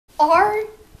Are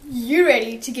you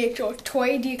ready to get your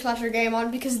toy declutter game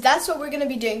on? Because that's what we're going to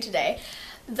be doing today.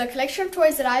 The collection of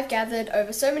toys that I've gathered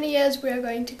over so many years, we're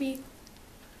going to be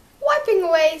wiping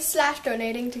away /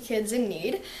 donating to kids in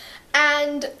need.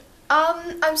 And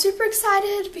I'm super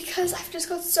excited because I've just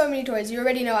got so many toys. You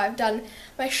already know I've done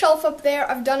my shelf up there.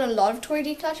 I've done a lot of toy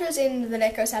declutters in the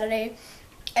Lillycution Saturday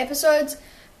episodes.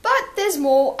 But there's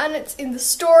more, and it's in the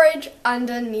storage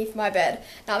underneath my bed.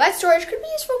 Now that storage could be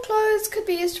used for clothes, could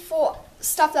be used for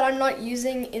stuff that I'm not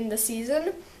using in the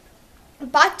season.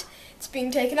 But it's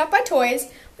being taken up by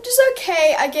toys, which is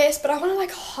okay, I guess. But I want to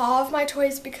like halve my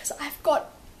toys because I've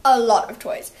got a lot of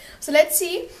toys. So let's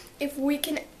see if we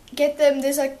can get them.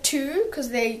 There's like 2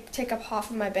 because they take up half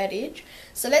of my bed each.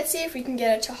 So let's see if we can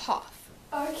get it to half.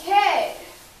 Okay,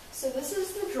 so this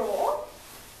is the drawer.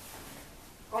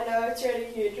 I know it's really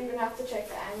huge. I'm going to have to check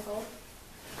the angle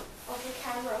of the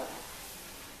camera.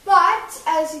 But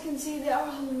as you can see, there are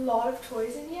a lot of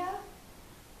toys in here.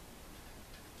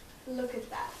 Look at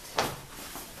that.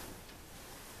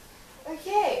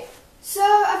 Okay, so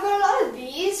I've got a lot of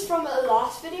these from a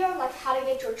last video, like how to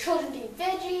get your children to eat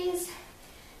veggies.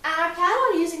 And I plan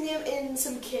on using them in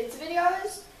some kids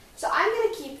videos. So I'm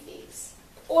going to keep these.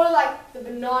 All like the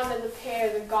banana, the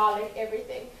pear, the garlic,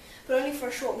 everything. But only for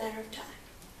a short matter of time.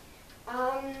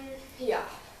 Yeah,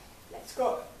 let's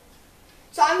go.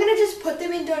 So I'm going to just put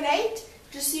them in donate,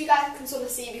 just so you guys can sort of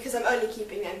see, because I'm only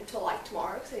keeping them until like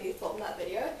tomorrow, because I need to film that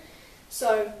video.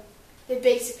 So, they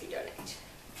basically donate.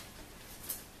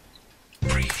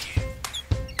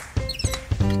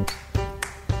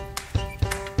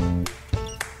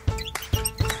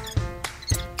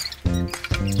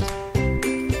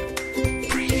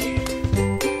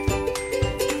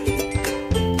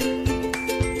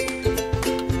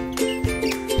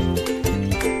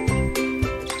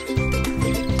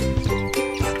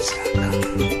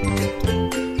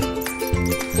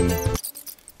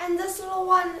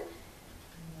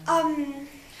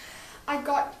 I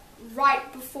got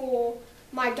right before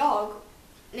my dog,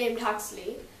 named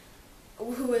Huxley,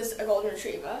 who was a golden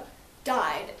retriever,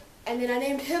 died. And then I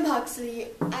named him Huxley,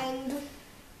 and,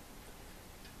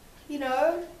 you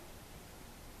know,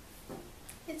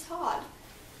 it's hard.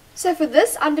 So for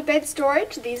this underbed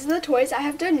storage, these are the toys I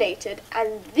have donated,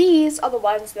 and these are the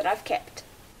ones that I've kept.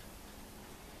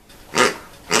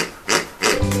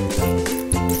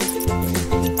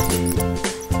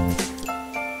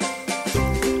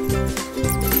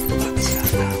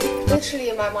 Literally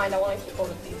in my mind I want to keep all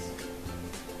of these,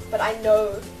 but I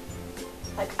know,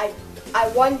 like I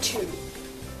want to,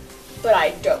 but I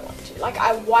don't want to. Like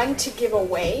I want to give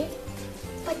away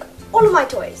like all of my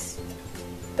toys,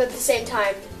 but at the same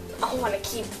time I want to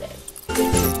keep them.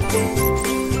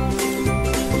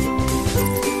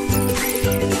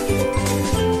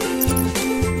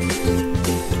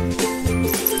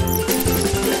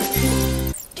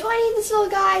 Do I need this little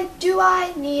guy? Do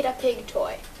I need a pig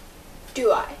toy?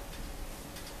 Do I?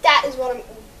 That is what I'm...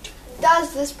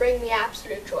 Does this bring me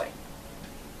absolute joy?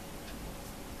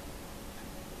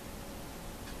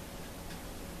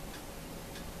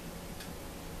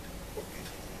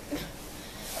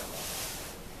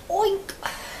 Oink!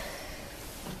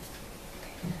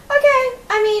 Okay,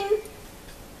 I mean...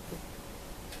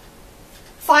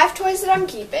 5 toys that I'm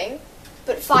keeping,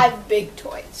 but 5 big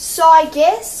toys. So I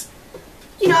guess...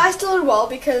 You know, I still did well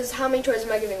because how many toys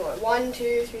am I giving away? 1,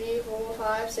 2, 3, 4,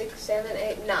 5, 6, 7,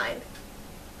 8, 9.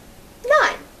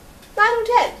 9 or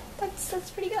 10. That's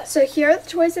pretty good. So here are the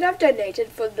toys that I've donated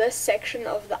for this section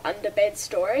of the underbed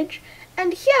storage.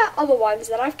 And here are the ones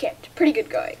that I've kept. Pretty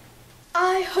good going.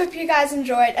 I hope you guys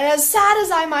enjoyed. And as sad as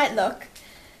I might look,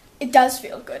 it does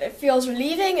feel good. It feels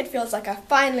relieving. It feels like I've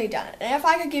finally done it. And if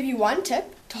I could give you one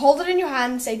tip, to hold it in your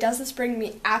hand and say, does this bring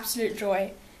me absolute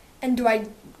joy? And do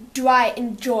I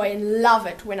enjoy and love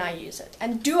it when I use it?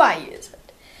 And do I use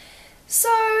it? So,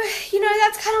 you know,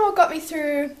 that's kind of what got me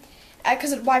through,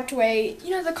 because it wiped away,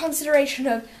 you know, the consideration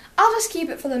of, I'll just keep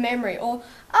it for the memory, or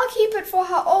I'll keep it for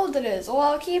how old it is, or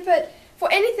I'll keep it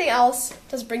for anything else.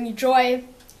 Does it bring you joy?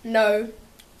 No.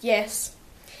 Yes.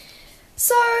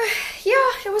 So,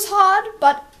 yeah, it was hard,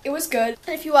 but it was good.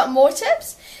 And if you want more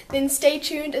tips, then stay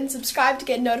tuned and subscribe to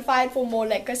get notified for more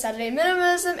Lillycution Saturday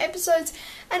Minimalism episodes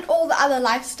and all the other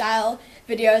lifestyle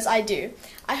videos I do.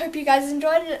 I hope you guys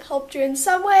enjoyed it. It helped you in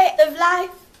some way. Live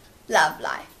life, love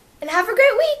life. And have a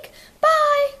great week.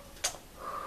 Bye!